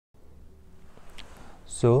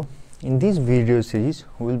So in this video series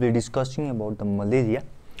we will be discussing about the malaria.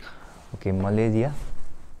 Okay, malaria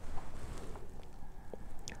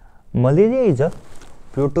is a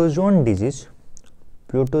protozoan disease.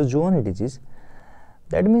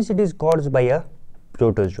 That means it is caused by a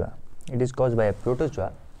protozoa. It is caused by a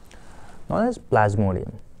protozoa known as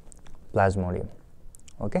plasmodium.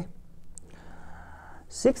 Okay,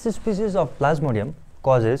 6 species of plasmodium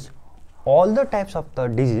causes all the types of the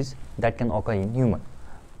disease that can occur in human.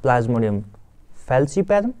 Plasmodium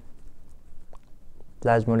falciparum,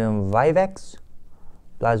 Plasmodium vivax,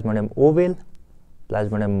 Plasmodium ovale,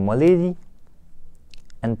 Plasmodium malariae,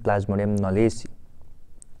 and Plasmodium knowlesi.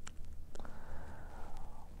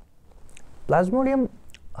 Plasmodium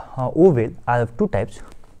ovale are of two types,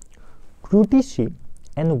 Crutici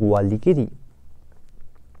and Wallikeri.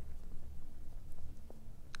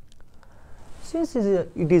 Since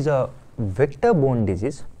it is a vector-borne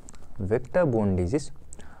disease,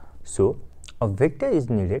 so a vector is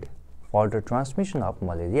needed for the transmission of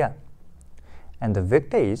malaria, and the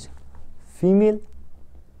vector is female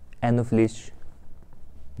Anopheles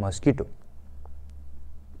mosquito.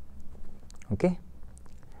 Okay,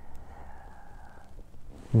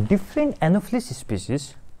 different Anopheles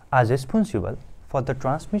species are responsible for the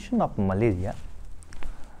transmission of malaria.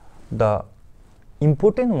 The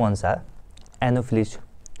important ones are Anopheles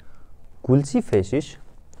culcifacis,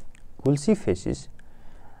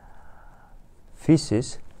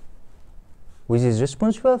 which is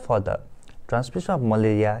responsible for the transmission of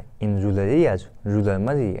malaria in rural areas, rural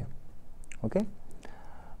malaria. Okay,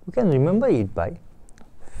 we can remember it by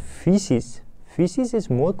feces. Feces is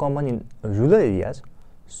more common in rural areas,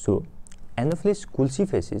 so Anopheles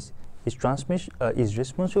culcifacis is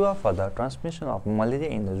responsible for the transmission of malaria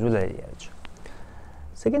in the rural areas.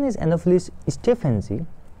 Second is Anopheles stephensi.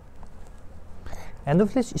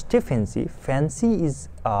 Anopheles stephensi, fancy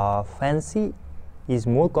is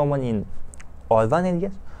more common in urban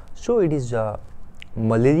areas, so it is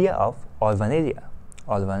malaria of urban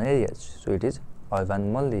areas. So it is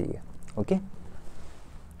urban malaria. Okay,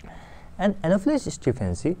 and Anopheles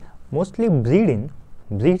stephensi mostly breed in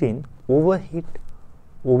overhead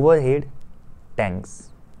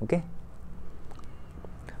tanks. Okay.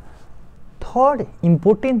 Third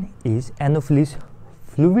important is Anopheles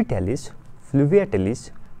fluviatilis,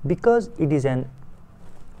 because it is an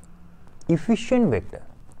efficient vector.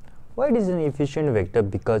 Why it is an efficient vector?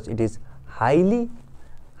 Because it is highly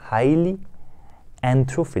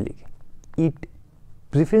anthrophilic. It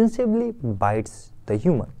preferentially bites the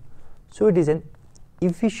human, so it is an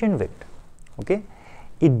efficient vector. Okay,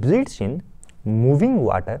 it breeds in moving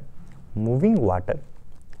water,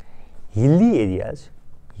 hilly areas,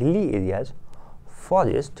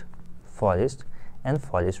 forest and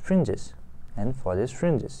forest fringes.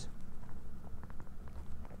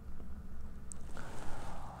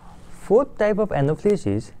 Fourth type of Anopheles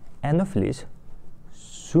is Anopheles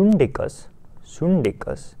sundecus.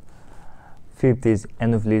 Fifth is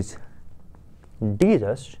Anopheles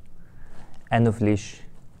dirus, Anopheles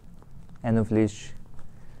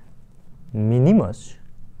minimus,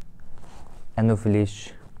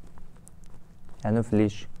 Anopheles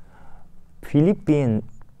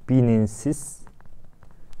philippinensis,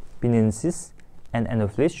 and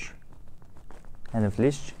Anopheles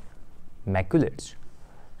maculatus.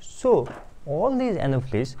 So all these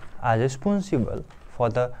Anopheles are responsible for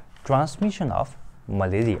the transmission of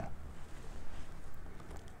malaria.